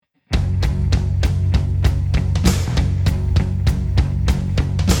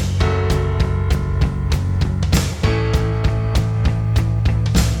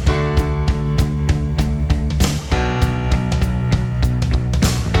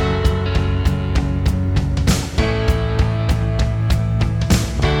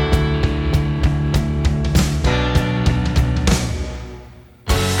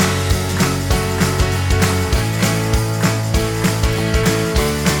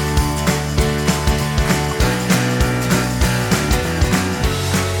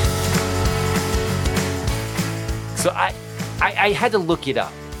I had to look it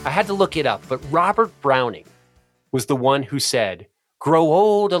up. But Robert Browning was the one who said, "Grow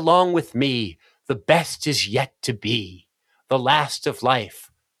old along with me. The best is yet to be. The last of life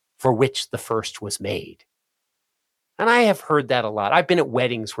for which the first was made." And I have heard that a lot. I've been at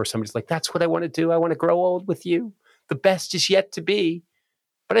weddings where somebody's like, "That's what I want to do. I want to grow old with you. The best is yet to be."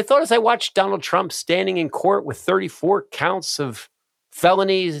 But I thought as I watched Donald Trump standing in court with 34 counts of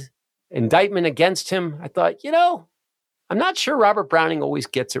felonies, indictment against him, I thought, I'm not sure Robert Browning always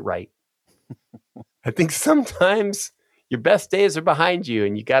gets it right. I think sometimes your best days are behind you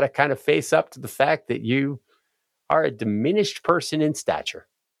and you got to kind of face up to the fact that you are a diminished person in stature.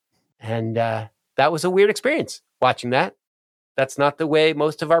 And that was a weird experience watching that. That's not the way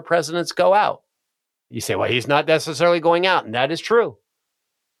most of our presidents go out. You say, well, he's not necessarily going out, and that is true.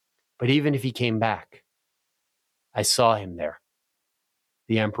 But even if he came back, I saw him there,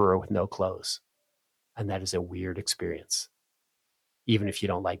 the emperor with no clothes. And that is a weird experience, even if you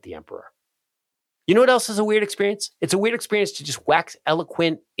don't like the emperor. You know what else is a weird experience? It's a weird experience to just wax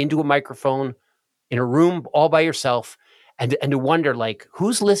eloquent into a microphone in a room all by yourself and to wonder, like,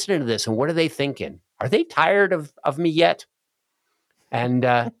 who's listening to this and what are they thinking? Are they tired of me yet? And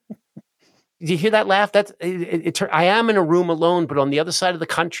did you hear that laugh? I am in a room alone, but on the other side of the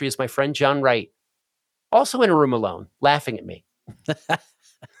country is my friend John Wright, also in a room alone, laughing at me.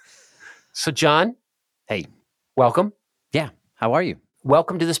 So, John, hey, welcome. Yeah, how are you?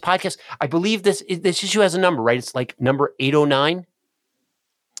 Welcome to this podcast. I believe this issue has a number, right? It's like number 809.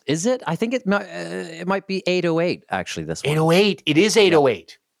 Is it? I think it might be 808, actually, this one. 808. It is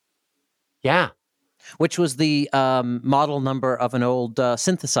 808. Yeah. Which was the model number of an old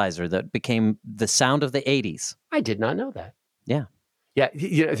synthesizer that became the sound of the 80s. I did not know that. Yeah. Yeah.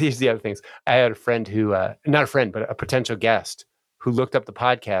 These are the other things. I had a friend who, not a friend, but a potential guest who looked up the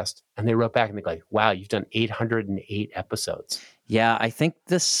podcast and they wrote back and they're like, wow, you've done 808 episodes. Yeah, I think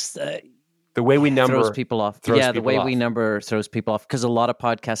this... the way we number throws people off. We number throws people off because a lot of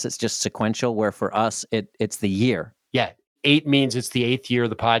podcasts, it's just sequential, where for us, it's the year. Yeah. 8 means it's the 8th year of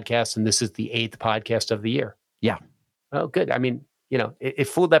the podcast, and this is the 8th podcast of the year. Yeah. Oh, good. I mean, it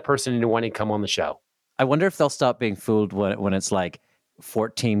fooled that person into wanting to come on the show. I wonder if they'll stop being fooled when it's like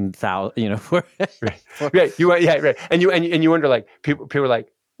 14,000, Right. Right. And you wonder, like, people are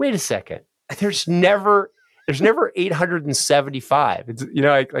like, wait a second. There's never 875. It's,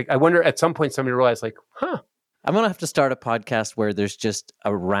 I wonder at some point somebody realized, like, huh. I'm going to have to start a podcast where there's just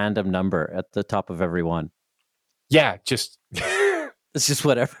a random number at the top of every one. Yeah, just... It's just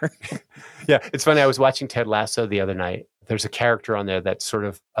whatever. Yeah, it's funny. I was watching Ted Lasso the other night. There's a character on there that's sort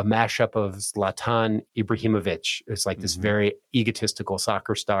of a mashup of Zlatan Ibrahimovic. It's like this very egotistical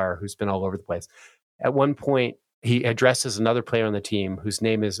soccer star who's been all over the place. At one point, he addresses another player on the team whose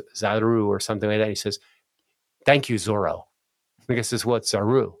name is Zaru or something like that. He says, "Thank you, Zorro." And the guy says, "Well, it's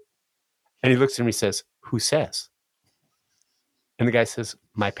Zaru." And he looks at him and he says, "Who says?" And the guy says,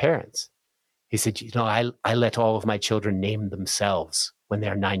 "My parents." He said, I let all of my children name themselves when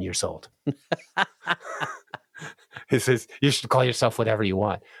they're 9 years old. He says, "You should call yourself whatever you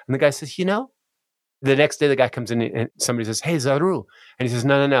want." And the guy says, the next day the guy comes in and somebody says, "Hey, Zaru." And he says,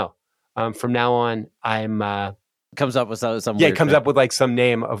 no. From now on, I'm... comes up with some Yeah, he comes up with like some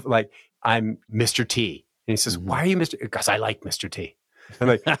name of like, I'm Mr. T. And he says, "Why are you Mr. Because I like Mr. T." And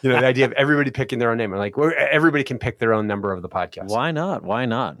like, the idea of everybody picking their own name. And like, everybody can pick their own number of the podcast. Why not?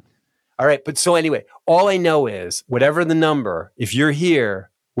 All right. But so anyway, all I know is whatever the number, if you're here,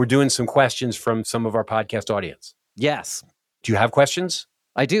 we're doing some questions from some of our podcast audience. Yes. Do you have questions?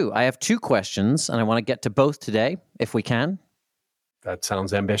 I do. I have 2 questions and I want to get to both today if we can. That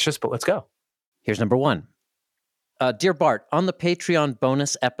sounds ambitious, but let's go. Here's number 1. Dear Bart, on the Patreon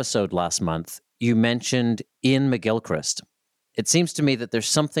bonus episode last month, you mentioned Iain McGilchrist. It seems to me that there's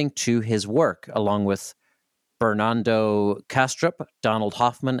something to his work, along with Bernardo Kastrup, Donald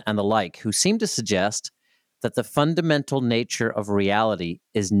Hoffman, and the like, who seem to suggest that the fundamental nature of reality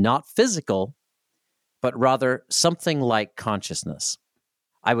is not physical, but rather something like consciousness.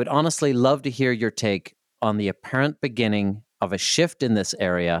 I would honestly love to hear your take on the apparent beginning of a shift in this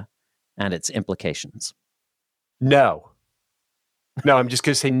area and its implications. No, I'm just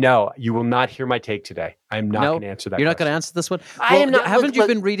going to say no. You will not hear my take today. I'm not going to answer that. You're not going to answer this one? I am not. Haven't you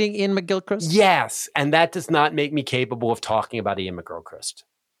been reading Iain McGilchrist? Yes, and that does not make me capable of talking about Iain McGilchrist.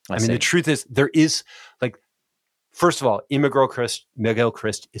 I mean, the truth is, there is, like, first of all, Iain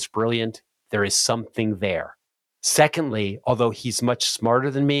McGilchrist is brilliant. There is something there. Secondly, although he's much smarter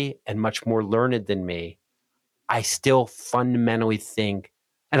than me and much more learned than me, I still fundamentally think,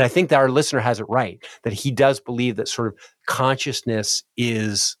 and I think that our listener has it right, that he does believe that sort of consciousness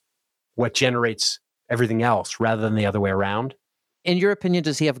is what generates everything else rather than the other way around. In your opinion,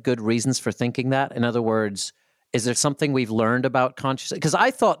 does he have good reasons for thinking that? In other words, is there something we've learned about consciousness? Because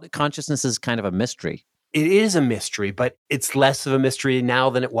I thought that consciousness is kind of a mystery. It is a mystery, but it's less of a mystery now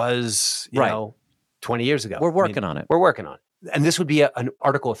than it was, you know, 20 years ago. We're working on it. We're working on it. And this would be an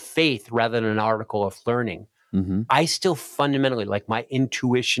article of faith rather than an article of learning. Mm-hmm. I still fundamentally, like my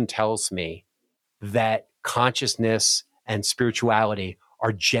intuition tells me that consciousness and spirituality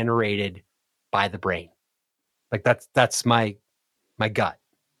are generated by the brain. Like that's my gut.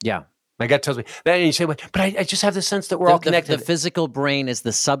 Yeah. My gut tells me that. And you say, but I just have the sense that we're all connected. The physical brain is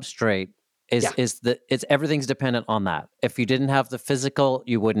the substrate. It's everything's dependent on that. If you didn't have the physical,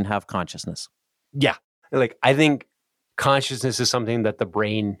 you wouldn't have consciousness. Yeah. Like I think consciousness is something that the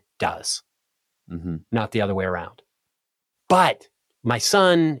brain does, not the other way around. But my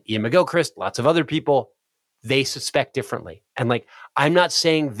son, Iain McGilchrist, lots of other people, they suspect differently. And like, I'm not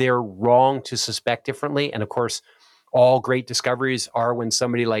saying they're wrong to suspect differently. And of course, all great discoveries are when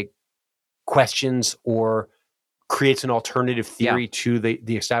somebody like questions or creates an alternative theory to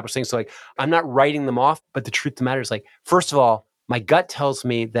the established thing. So like, I'm not writing them off, but the truth of the matter is like, first of all, my gut tells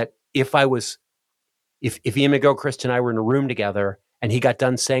me that if Iain McGilchrist and I were in a room together and he got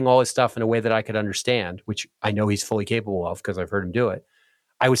done saying all his stuff in a way that I could understand, which I know he's fully capable of because I've heard him do it,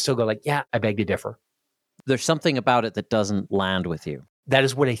 I would still go like, yeah, I beg to differ. There's something about it that doesn't land with you. That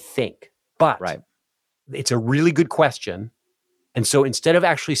is what I think. But it's a really good question. And so instead of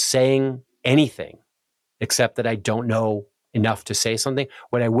actually saying anything, except that I don't know enough to say something,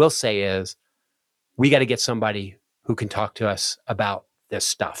 what I will say is we got to get somebody who can talk to us about this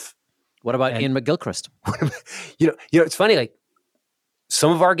stuff. What about Iain McGilchrist? You know, it's funny, like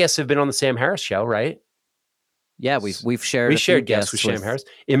some of our guests have been on the Sam Harris show, right? Yeah, we've shared guests with Sam Harris.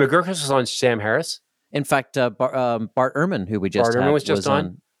 Iain McGilchrist was on Sam Harris. In fact, Bart Ehrman, who we just had,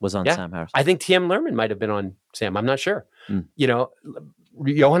 was on Sam Harris. I think T.M. Lerman might have been on Sam. I'm not sure. You know,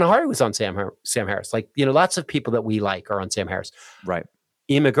 Johann Hari was on Sam Harris. Like, you know, lots of people that we like are on Sam Harris. Right.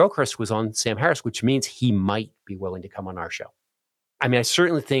 Iain McGilchrist was on Sam Harris, which means he might be willing to come on our show. I mean, I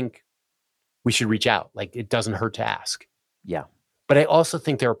certainly think we should reach out. Like, it doesn't hurt to ask. Yeah. But I also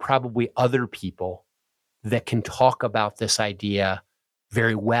think there are probably other people that can talk about this idea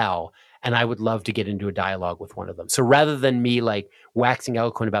very well. And I would love to get into a dialogue with one of them. So rather than me like waxing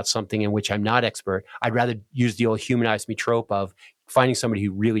eloquent about something in which I'm not expert, I'd rather use the old humanize me trope of finding somebody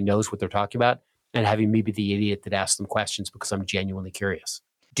who really knows what they're talking about and having me be the idiot that asks them questions because I'm genuinely curious.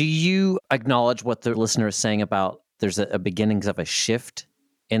 Do you acknowledge what the listener is saying about there's a beginnings of a shift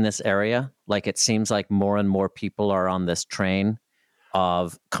in this area? Like it seems like more and more people are on this train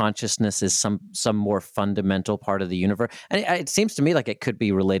of consciousness is some more fundamental part of the universe. And it seems to me like it could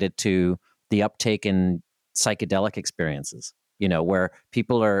be related to the uptake in psychedelic experiences, you know, where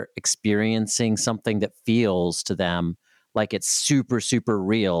people are experiencing something that feels to them like it's super, super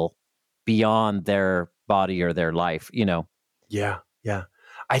real beyond their body or their life, you know? Yeah.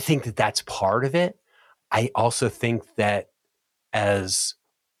 I think that that's part of it. I also think that as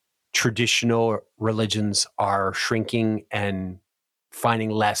traditional religions are shrinking and finding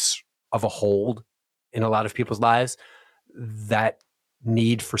less of a hold in a lot of people's lives, that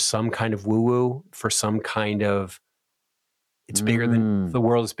need for some kind of woo-woo, for some kind of it's bigger than the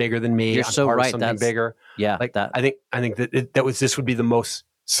world is bigger than me. You're I'm so part of right. Something bigger. Yeah. Like that. I think that this would be the most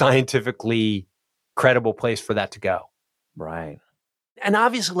scientifically credible place for that to go. Right. And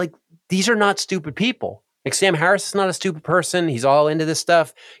obviously, like these are not stupid people. Like Sam Harris is not a stupid person. He's all into this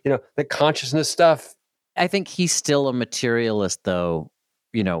stuff, you know, the consciousness stuff. I think he's still a materialist, though,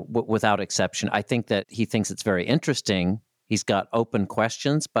 you know, without exception. I think that he thinks it's very interesting. He's got open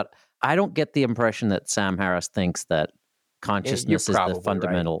questions, but I don't get the impression that Sam Harris thinks that consciousness is the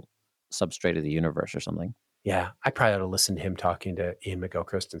fundamental substrate of the universe or something. Yeah, I probably ought to listen to him talking to Iain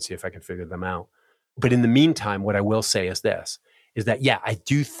McGilchrist and see if I can figure them out. But in the meantime, what I will say is this, is that, yeah, I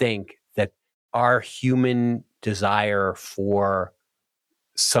do think that our human desire for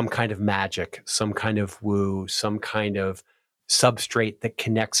some kind of magic, some kind of woo, some kind of substrate that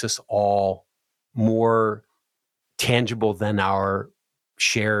connects us all more tangible than our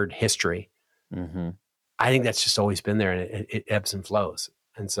shared history. Mm-hmm. I think that's just always been there, and it ebbs and flows.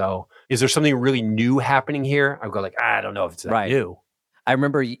 And so is there something really new happening here? I go like, I don't know if it's that new. I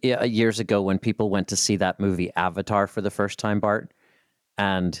remember years ago when people went to see that movie Avatar for the first time, Bart,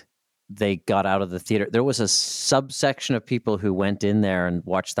 and they got out of the theater. There was a subsection of people who went in there and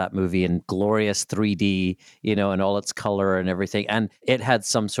watched that movie in glorious 3D, you know, and all its color and everything. And it had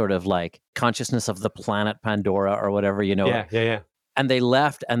some sort of like consciousness of the planet Pandora or whatever, you know. Yeah. And they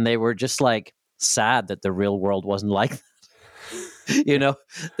left and they were just like sad that the real world wasn't like that. You know,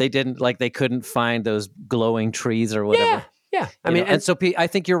 they couldn't find those glowing trees or whatever. Yeah. And so I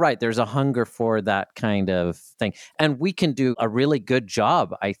think you're right. There's a hunger for that kind of thing. And we can do a really good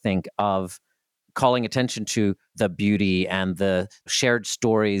job, I think, of calling attention to the beauty and the shared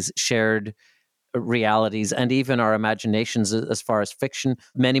stories, shared realities, and even our imaginations as far as fiction.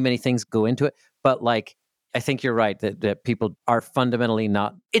 Many, many things go into it. But like, I think you're right that people are fundamentally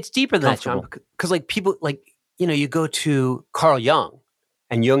not. It's deeper than that, John, because like people like, you go to Carl Jung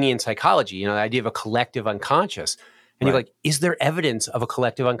and Jungian psychology, the idea of a collective unconscious. And you're like, is there evidence of a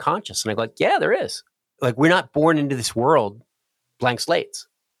collective unconscious? And I go like, yeah, there is. Like, we're not born into this world blank slates.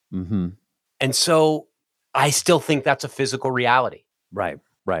 Mm-hmm. And so I still think that's a physical reality. Right.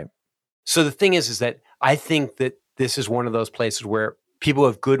 So the thing is that I think that this is one of those places where people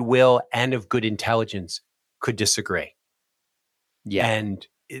of goodwill and of good intelligence could disagree. Yeah. And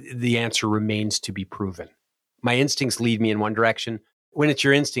the answer remains to be proven. My instincts lead me in one direction. When it's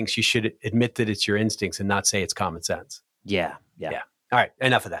your instincts, you should admit that it's your instincts and not say it's common sense. Yeah. All right,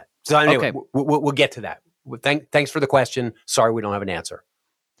 enough of that. So anyway, okay. we'll get to that. Thanks for the question. Sorry we don't have an answer.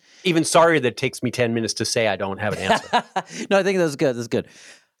 Even sorry that it takes me 10 minutes to say I don't have an answer. No, I think that's good. That's good.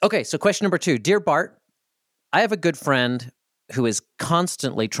 Okay, so question number 2. Dear Bart, I have a good friend who is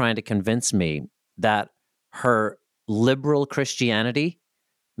constantly trying to convince me that her liberal Christianity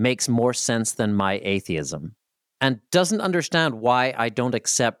makes more sense than my atheism, and doesn't understand why I don't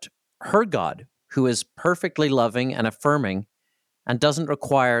accept her God, who is perfectly loving and affirming and doesn't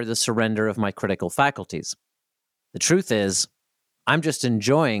require the surrender of my critical faculties. The truth is, I'm just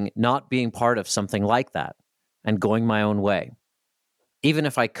enjoying not being part of something like that and going my own way. Even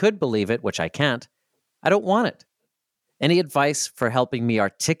if I could believe it, which I can't, I don't want it. Any advice for helping me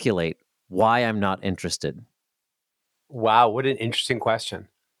articulate why I'm not interested? Wow, what an interesting question.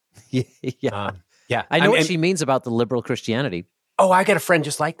 Yeah. Yeah. I know what she means about the liberal Christianity. Oh, I got a friend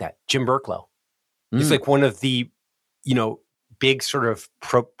just like that, Jim Burklow. He's like one of the, big sort of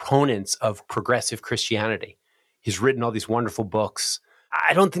proponents of progressive Christianity. He's written all these wonderful books.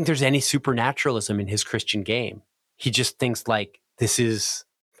 I don't think there's any supernaturalism in his Christian game. He just thinks like this is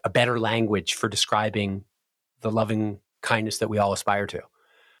a better language for describing the loving kindness that we all aspire to.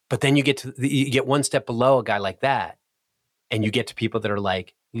 But then you get one step below a guy like that, and you get to people that are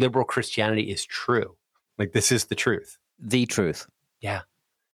like, liberal Christianity is true. Like, this is the truth. The truth. Yeah.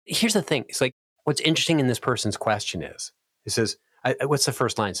 Here's the thing. It's like, what's interesting in this person's question is, it says, what's the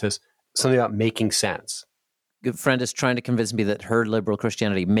first line? It says something about making sense. Good friend is trying to convince me that her liberal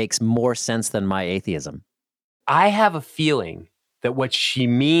Christianity makes more sense than my atheism. I have a feeling that what she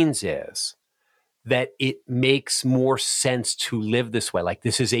means is that it makes more sense to live this way. Like,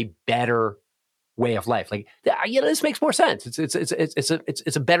 this is a better way of life. Like, this makes more sense.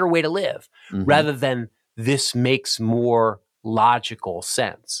 It's a better way to live, rather than this makes more logical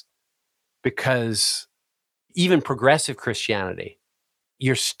sense. Because even progressive Christianity,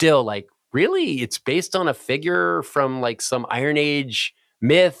 you're still like, really? It's based on a figure from like some Iron Age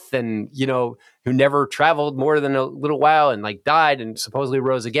myth and, who never traveled more than a little while and like died and supposedly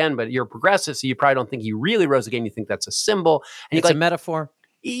rose again, but you're progressive, so you probably don't think he really rose again. You think that's a symbol. And it's like, a metaphor.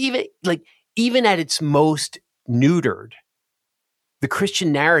 Even at its most neutered, the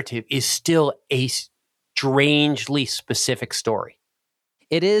Christian narrative is still a strangely specific story.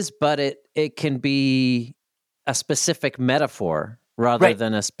 It is, but it can be a specific metaphor rather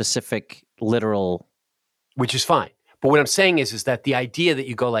than a specific literal. Which is fine. But what I'm saying is that the idea that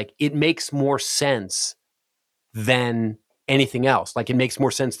you go like, it makes more sense than anything else. Like, it makes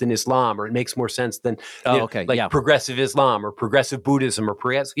more sense than Islam, or it makes more sense than progressive Islam or progressive Buddhism or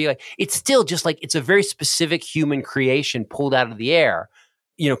progressive. It's still just like, it's a very specific human creation pulled out of the air,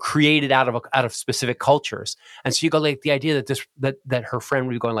 created out of specific cultures. And so you go like, the idea that her friend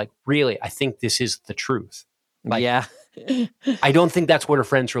would be going like, really, I think this is the truth. Like, yeah. I don't think that's what her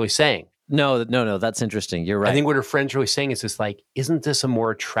friend's really saying. No, that's interesting. You're right. I think what her friend's really saying is this, like, isn't this a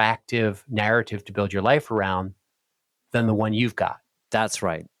more attractive narrative to build your life around than the one you've got? That's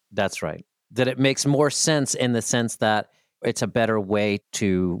right. That it makes more sense in the sense that it's a better way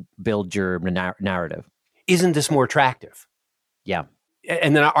to build your narrative. Isn't this more attractive? Yeah.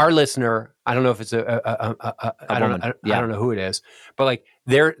 And then our listener, I don't know if it's I don't know who it is, but like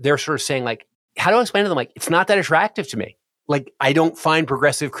they're sort of saying like, how do I explain to them? Like, it's not that attractive to me. Like, I don't find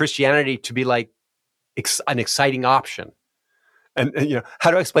progressive Christianity to be like an exciting option. And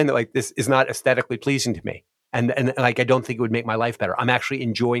how do I explain that? Like, this is not aesthetically pleasing to me. And like, I don't think it would make my life better. I'm actually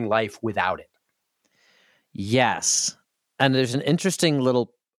enjoying life without it. Yes. And there's an interesting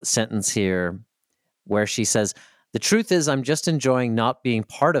little sentence here where she says, The truth is, I'm just enjoying not being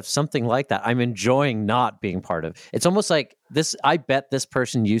part of something like that. I'm enjoying not being part of. It's almost like this. I bet this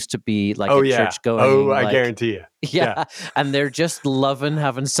person used to be like a church going. Oh, I guarantee you. Yeah. And they're just loving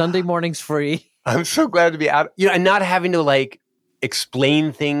having Sunday mornings free. I'm so glad to be out, and not having to like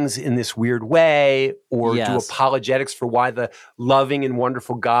explain things in this weird way or do apologetics for why the loving and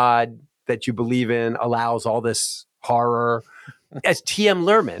wonderful God that you believe in allows all this horror. As T.M.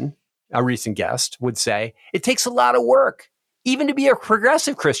 Lerman, a recent guest, would say, it takes a lot of work, even to be a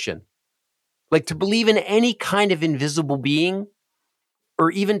progressive Christian, like to believe in any kind of invisible being,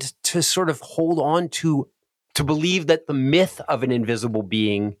 or even to sort of hold on to believe that the myth of an invisible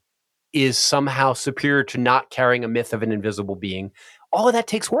being is somehow superior to not carrying a myth of an invisible being. All of that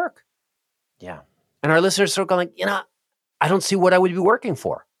takes work. Yeah. And our listeners are going, I don't see what I would be working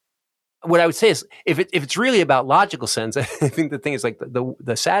for. What I would say is, if it's really about logical sense, I think the thing is like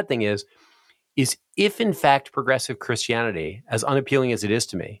the sad thing is if in fact progressive Christianity, as unappealing as it is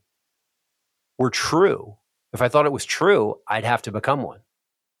to me, were true, if I thought it was true, I'd have to become one.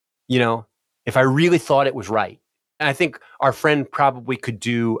 If I really thought it was right. And I think our friend probably could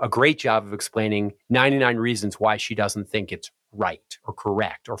do a great job of explaining 99 reasons why she doesn't think it's right or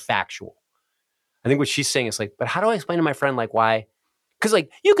correct or factual. I think what she's saying is like, but how do I explain to my friend like why? Because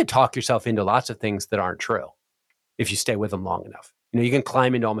like you could talk yourself into lots of things that aren't true if you stay with them long enough. You can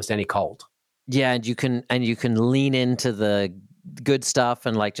climb into almost any cult. Yeah, and you can lean into the good stuff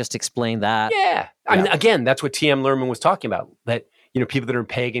and like just explain that. Yeah. I mean, again, that's what T.M. Lerman was talking about. That people that are in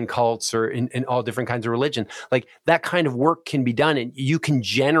pagan cults or in all different kinds of religion, like that kind of work can be done, and you can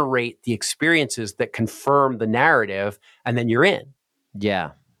generate the experiences that confirm the narrative, and then you're in.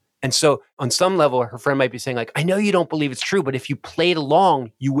 Yeah. And so on some level, her friend might be saying like, I know you don't believe it's true, but if you played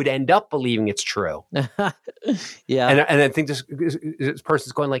along, you would end up believing it's true. Yeah. And I think this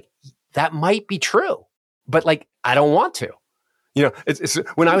person's going like, that might be true, but like, I don't want to. It's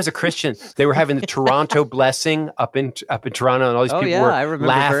when I was a Christian, they were having the Toronto blessing up in Toronto, and all these people were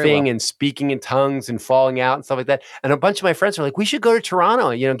laughing and speaking in tongues and falling out and stuff like that. And a bunch of my friends were like, we should go to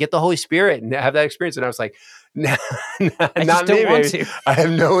Toronto, get the Holy Spirit and have that experience. And I was like, not me, baby. I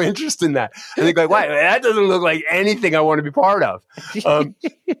have no interest in that. And they're like, why? That doesn't look like anything I want to be part of.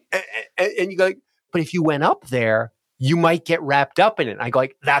 And you go like, but if you went up there, you might get wrapped up in it. And I go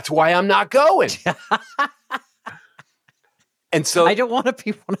like, that's why I'm not going. And so I don't want to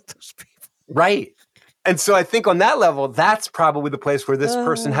be one of those people. Right. And so I think on that level, that's probably the place where this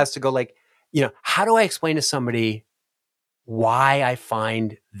person has to go like, how do I explain to somebody why I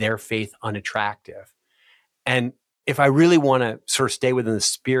find their faith unattractive? And if I really want to sort of stay within the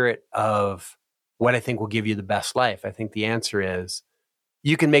spirit of what I think will give you the best life, I think the answer is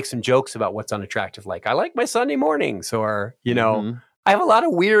you can make some jokes about what's unattractive. Like, I like my Sunday mornings, or, I have a lot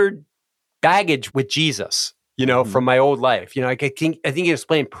of weird baggage with Jesus. From my old life, I think you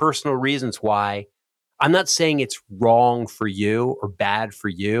explain personal reasons why. I'm not saying it's wrong for you or bad for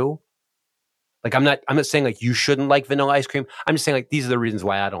you. Like, I'm not saying like you shouldn't like vanilla ice cream. I'm just saying like, these are the reasons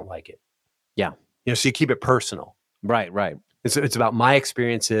why I don't like it. Yeah. So you keep it personal. Right. It's about my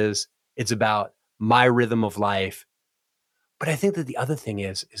experiences. It's about my rhythm of life. But I think that the other thing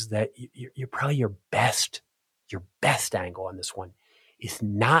is that you're probably your best angle on this one is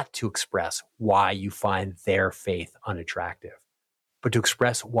not to express why you find their faith unattractive, but to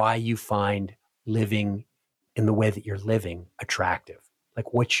express why you find living in the way that you're living attractive.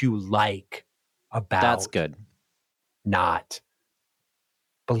 Like what you like about that's good. Not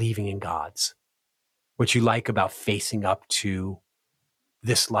believing in gods. What you like about facing up to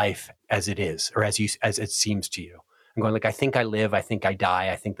this life as it is, or as it seems to you. I'm going like, I think I live, I think I die,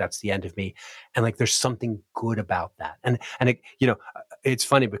 I think that's the end of me. And like, there's something good about that. And it, it's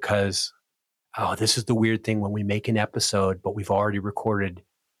funny because, this is the weird thing when we make an episode, but we've already recorded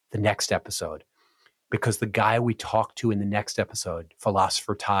the next episode, because the guy we talk to in the next episode,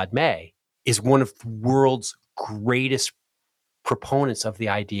 philosopher Todd May, is one of the world's greatest proponents of the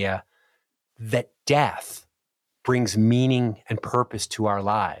idea that death brings meaning and purpose to our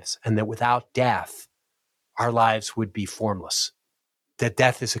lives, and that without death, our lives would be formless. That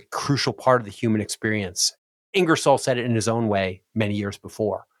death is a crucial part of the human experience. Ingersoll said it in his own way many years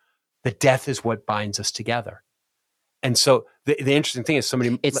before, that death is what binds us together. And so the interesting thing is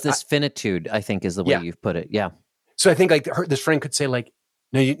it's this finitude, I think, is the way you've put it. Yeah. So I think like this friend could say like,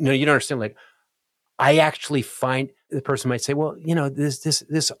 no, you don't understand. Like, I actually find, the person might say, well,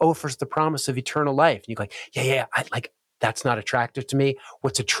 this offers the promise of eternal life. And you're like, yeah. That's not attractive to me.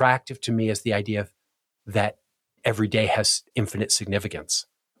 What's attractive to me is the idea of that every day has infinite significance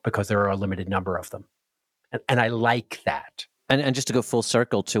because there are a limited number of them. And I like that. And just to go full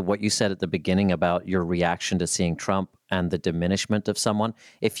circle to what you said at the beginning about your reaction to seeing Trump and the diminishment of someone,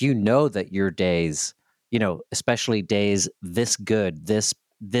 if you know that your days, especially days this good, this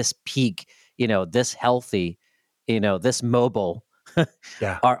peak, this healthy, this mobile,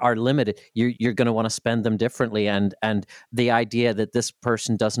 Yeah. are limited, you're going to want to spend them differently. And the idea that this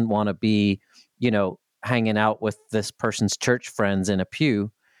person doesn't want to be, hanging out with this person's church friends in a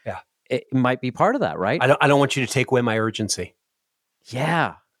pew, it might be part of that, right? I don't want you to take away my urgency.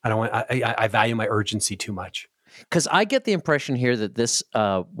 Yeah. I value my urgency too much. Because I get the impression here that this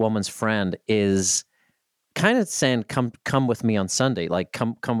woman's friend is kind of saying, come with me on Sunday. Like,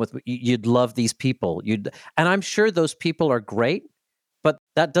 come with me. You'd love these people. And I'm sure those people are great, but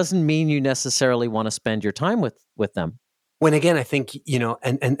that doesn't mean you necessarily want to spend your time with them. When again, I think,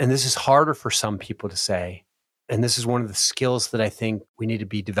 and this is harder for some people to say, and this is one of the skills that I think we need to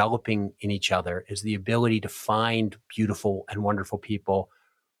be developing in each other, is the ability to find beautiful and wonderful people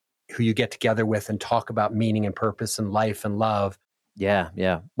who you get together with and talk about meaning and purpose and life and love. Yeah,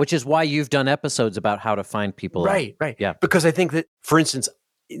 yeah. Which is why you've done episodes about how to find people. Right. Yeah. Because I think that, for instance,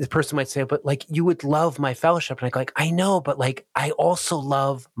 the person might say, but like, you would love my fellowship. And I go like, I know, but like, I also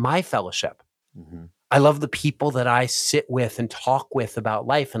love my fellowship. Mm-hmm. I love the people that I sit with and talk with about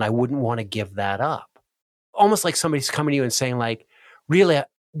life. And I wouldn't want to give that up. Almost like somebody's coming to you and saying like, really,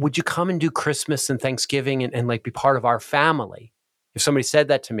 would you come and do Christmas and Thanksgiving and like be part of our family? If somebody said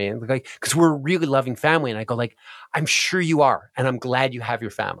that to me, and like, because we're a really loving family. And I go like, I'm sure you are. And I'm glad you have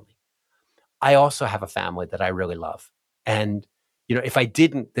your family. I also have a family that I really love. And, if I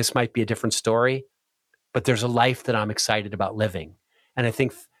didn't, this might be a different story, but there's a life that I'm excited about living. And I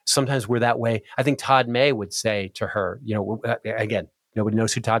think sometimes we're that way. I think Todd May would say to her, again, nobody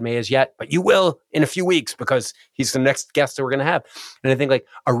knows who Todd May is yet, but you will in a few weeks because he's the next guest that we're going to have. And I think like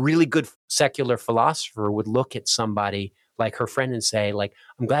a really good secular philosopher would look at somebody like her friend and say like,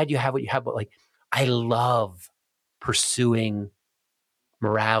 I'm glad you have what you have, but like, I love pursuing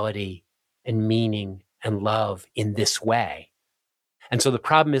morality and meaning and love in this way. And so the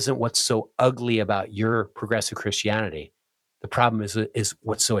problem isn't what's so ugly about your progressive Christianity. The problem is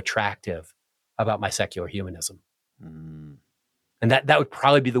what's so attractive about my secular humanism. Mm. And that would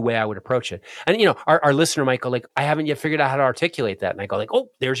probably be the way I would approach it. And, our listener might go like, I haven't yet figured out how to articulate that. And I go like, oh,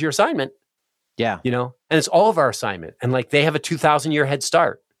 there's your assignment. Yeah. And it's all of our assignment. And like, they have a 2,000-year head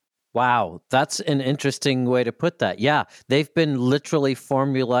start. Wow. That's an interesting way to put that. Yeah. They've been literally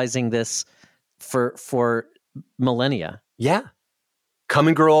formalizing this for millennia. Yeah. Come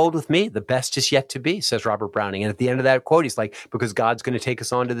and grow old with me. The best is yet to be, says Robert Browning. And at the end of that quote, he's like, because God's going to take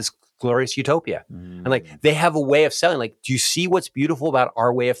us on to this glorious utopia. Mm. And like, they have a way of selling, like, do you see what's beautiful about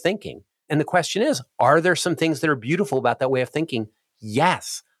our way of thinking? And the question is, are there some things that are beautiful about that way of thinking?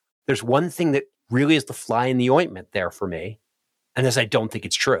 Yes. There's one thing that really is the fly in the ointment there for me. And this, I don't think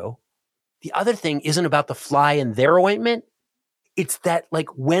it's true. The other thing isn't about the fly in their ointment. It's that like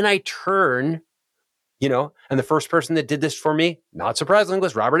when I turn, and the first person that did this for me, not surprisingly,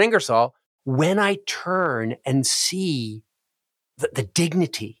 was Robert Ingersoll. When I turn and see the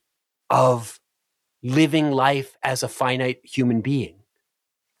dignity of living life as a finite human being,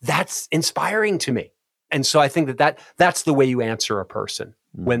 that's inspiring to me. And so I think that's the way you answer a person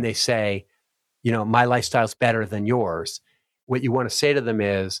when they say, my lifestyle's better than yours. What you want to say to them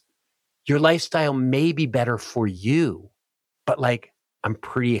is, your lifestyle may be better for you, but like, I'm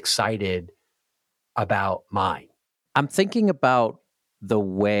pretty excited about mine. I'm thinking about the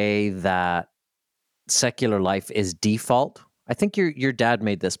way that secular life is default. I think your dad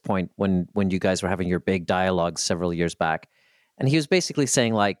made this point when you guys were having your big dialogue several years back. And he was basically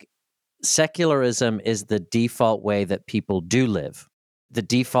saying like, secularism is the default way that people do live, the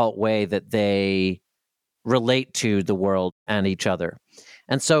default way that they relate to the world and each other.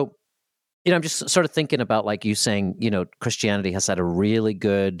 And so, I'm just sort of thinking about like you saying, Christianity has had a really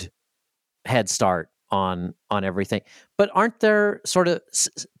good head start on everything. But aren't there sort of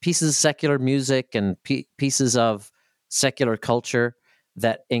pieces of secular music and pieces of secular culture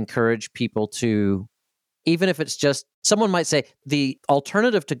that encourage people to, even if it's just, someone might say, the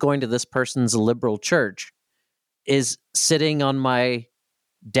alternative to going to this person's liberal church is sitting on my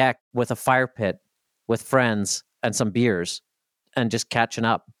deck with a fire pit with friends and some beers and just catching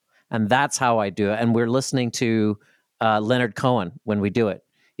up. And that's how I do it. And we're listening to Leonard Cohen when we do it,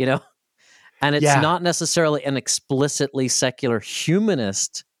 And it's not necessarily an explicitly secular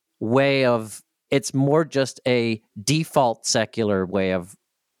humanist way of, it's more just a default secular way of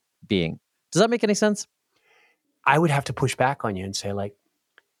being. Does that make any sense? I would have to push back on you and say like,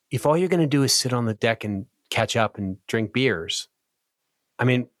 if all you're going to do is sit on the deck and catch up and drink beers, I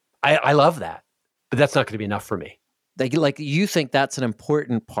mean, I love that, but that's not going to be enough for me. Like you think that's an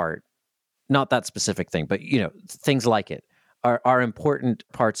important part, not that specific thing, but things like it are important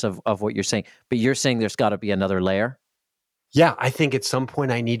parts of what you're saying. But you're saying there's got to be another layer. Yeah, I think at some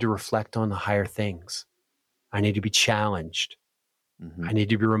point I need to reflect on the higher things. I need to be challenged. Mm-hmm. I need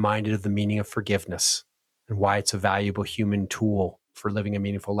to be reminded of the meaning of forgiveness and why it's a valuable human tool for living a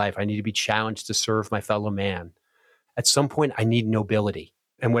meaningful life. I need to be challenged to serve my fellow man. At some point, I need nobility.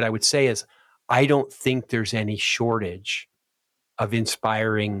 And what I would say is, I don't think there's any shortage of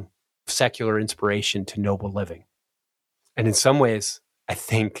inspiring secular inspiration to noble living. And in some ways, I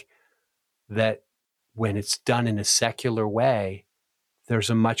think that when it's done in a secular way, there's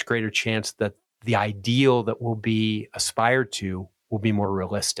a much greater chance that the ideal that will be aspired to will be more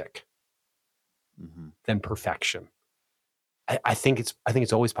realistic than perfection. I think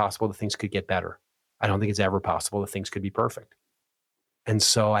it's always possible that things could get better. I don't think it's ever possible that things could be perfect. And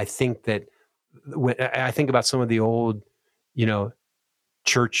so I think that when I think about some of the old,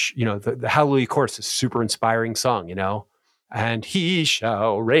 church, the Hallelujah chorus is a super inspiring song, and he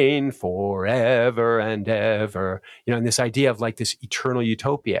shall reign forever and ever, and this idea of like this eternal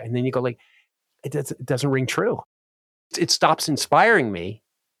utopia. And then you go like, it doesn't ring true. It stops inspiring me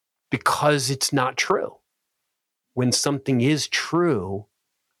because it's not true. When something is true,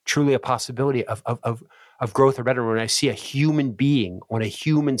 truly a possibility of growth or better, when I see a human being on a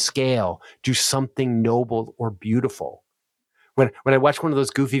human scale do something noble or beautiful. When I watch one of those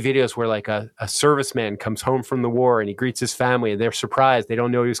goofy videos where like a serviceman comes home from the war and he greets his family and they're surprised, they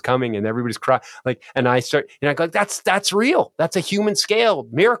don't know he was coming and everybody's crying. And I start, I go, that's real. That's a human scale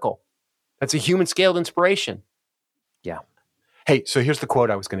miracle. That's a human scaled inspiration. Yeah. Hey, so here's the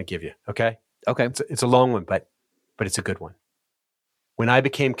quote I was going to give you. Okay. Okay. It's a long one, but it's a good one. When I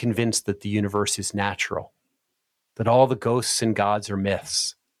became convinced that the universe is natural, that all the ghosts and gods are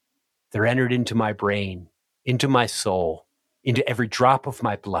myths, there entered into my brain, into my soul, into every drop of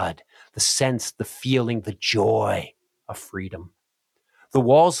my blood, the sense, the feeling, the joy of freedom. The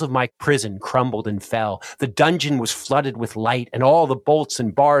walls of my prison crumbled and fell. The dungeon was flooded with light, and all the bolts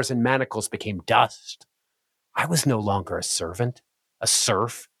and bars and manacles became dust. I was no longer a servant, a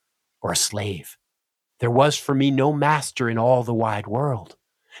serf, or a slave. There was for me no master in all the wide world,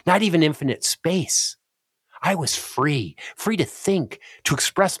 not even infinite space. I was free to think, to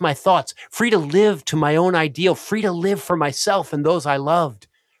express my thoughts, free to live to my own ideal, free to live for myself and those I loved,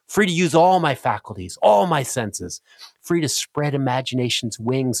 free to use all my faculties, all my senses, free to spread imagination's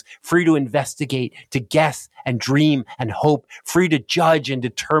wings, free to investigate, to guess and dream and hope, free to judge and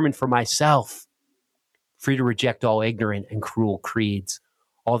determine for myself, free to reject all ignorant and cruel creeds,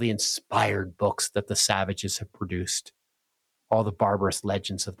 all the inspired books that the savages have produced, all the barbarous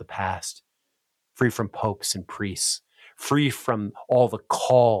legends of the past, free from popes and priests, free from all the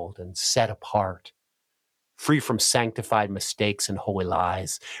called and set apart, free from sanctified mistakes and holy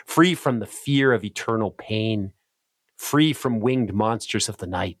lies, free from the fear of eternal pain, free from winged monsters of the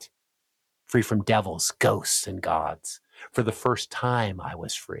night, free from devils, ghosts, and gods. For the first time, I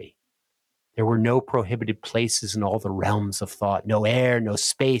was free. There were no prohibited places in all the realms of thought, no air, no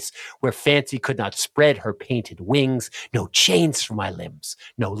space where fancy could not spread her painted wings, no chains for my limbs,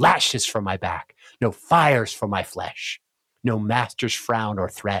 no lashes for my back, no fires for my flesh, no master's frown or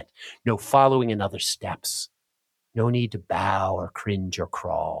threat, no following in other steps, no need to bow or cringe or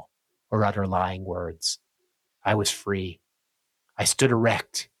crawl or utter lying words. I was free. I stood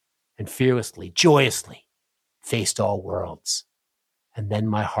erect and fearlessly, joyously faced all worlds. And then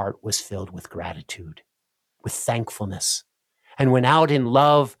my heart was filled with gratitude, with thankfulness, and went out in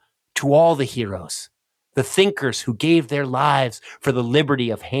love to all the heroes, the thinkers who gave their lives for the liberty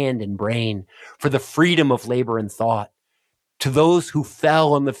of hand and brain, for the freedom of labor and thought, to those who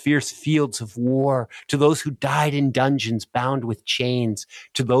fell on the fierce fields of war, to those who died in dungeons bound with chains,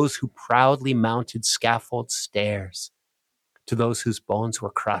 to those who proudly mounted scaffold stairs, to those whose bones were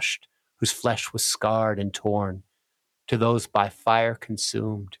crushed, whose flesh was scarred and torn, to those by fire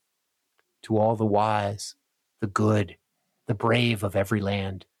consumed, to all the wise, the good, the brave of every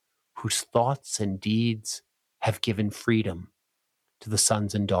land, whose thoughts and deeds have given freedom to the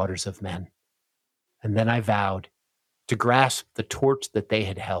sons and daughters of men. And then I vowed to grasp the torch that they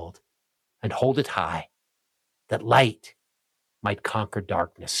had held and hold it high, that light might conquer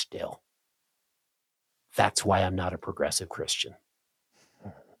darkness still. That's why I'm not a progressive Christian.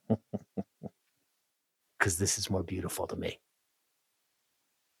 Because this is more beautiful to me.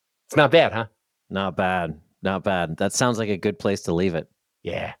 It's not bad, huh? Not bad. Not bad. That sounds like a good place to leave it.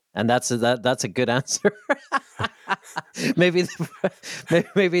 Yeah. And that's a good answer.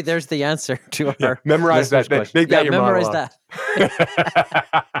 maybe there's the answer to our memorize that. Question. Make that your memorize monologue.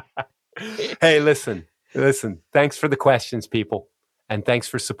 that. Hey, listen. Listen, thanks for the questions, people. And thanks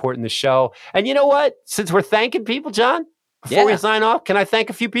for supporting the show. And you know what? Since we're thanking people, John, before we sign off, can I thank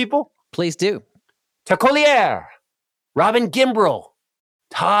a few people? Please do. Tacolier, Robin Gimbrel,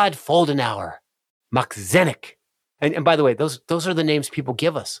 Todd Foldenauer, Max Zenik. And by the way, those are the names people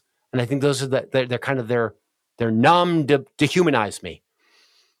give us. And I think those are they're kind of they're numb to dehumanize me.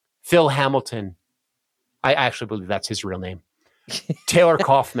 Phil Hamilton. I actually believe that's his real name. Taylor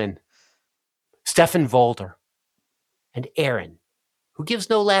Kaufman, Stefan Volder, and Aaron, who gives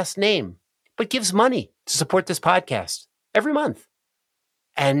no last name, but gives money to support this podcast every month.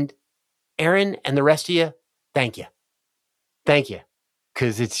 And Aaron and the rest of you, thank you. Thank you.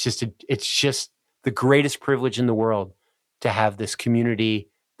 Because it's just the greatest privilege in the world to have this community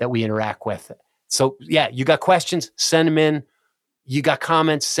that we interact with. So yeah, you got questions, send them in. You got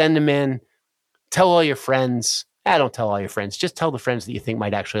comments, send them in. Tell all your friends. Don't tell all your friends. Just tell the friends that you think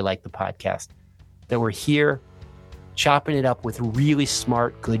might actually like the podcast. That we're here chopping it up with really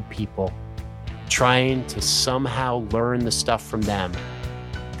smart, good people, trying to somehow learn the stuff from them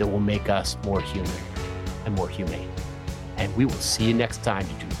that will make us more human and more humane. And we will see you next time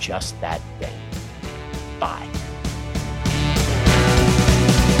to do just that thing. Bye.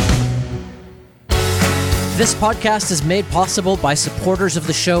 This podcast is made possible by supporters of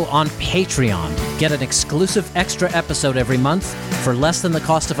the show on Patreon. Get an exclusive extra episode every month for less than the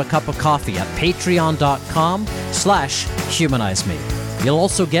cost of a cup of coffee at patreon.com/humanize me. You'll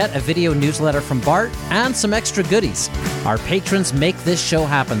also get a video newsletter from Bart and some extra goodies. Our patrons make this show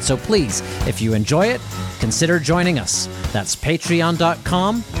happen, so please, if you enjoy it, consider joining us. That's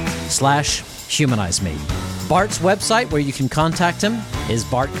patreon.com/humanize me. Bart's website, where you can contact him, is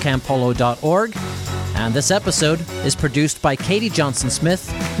bartcampolo.org. And this episode is produced by Katie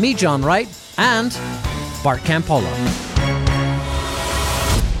Johnson-Smith, me, John Wright, and Bart Campolo.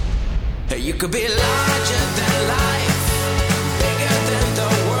 You could be larger than life, bigger than the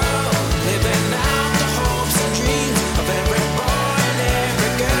world, living out the hopes and dreams of every boy and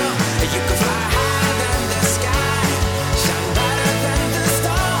every girl. You could fly higher than the sky, shine brighter than the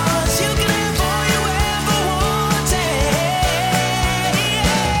stars. You can have all you ever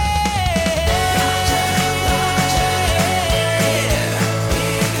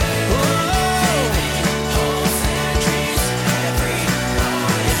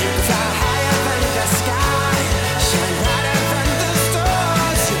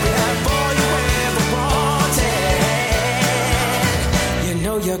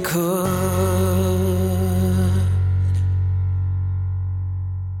you could.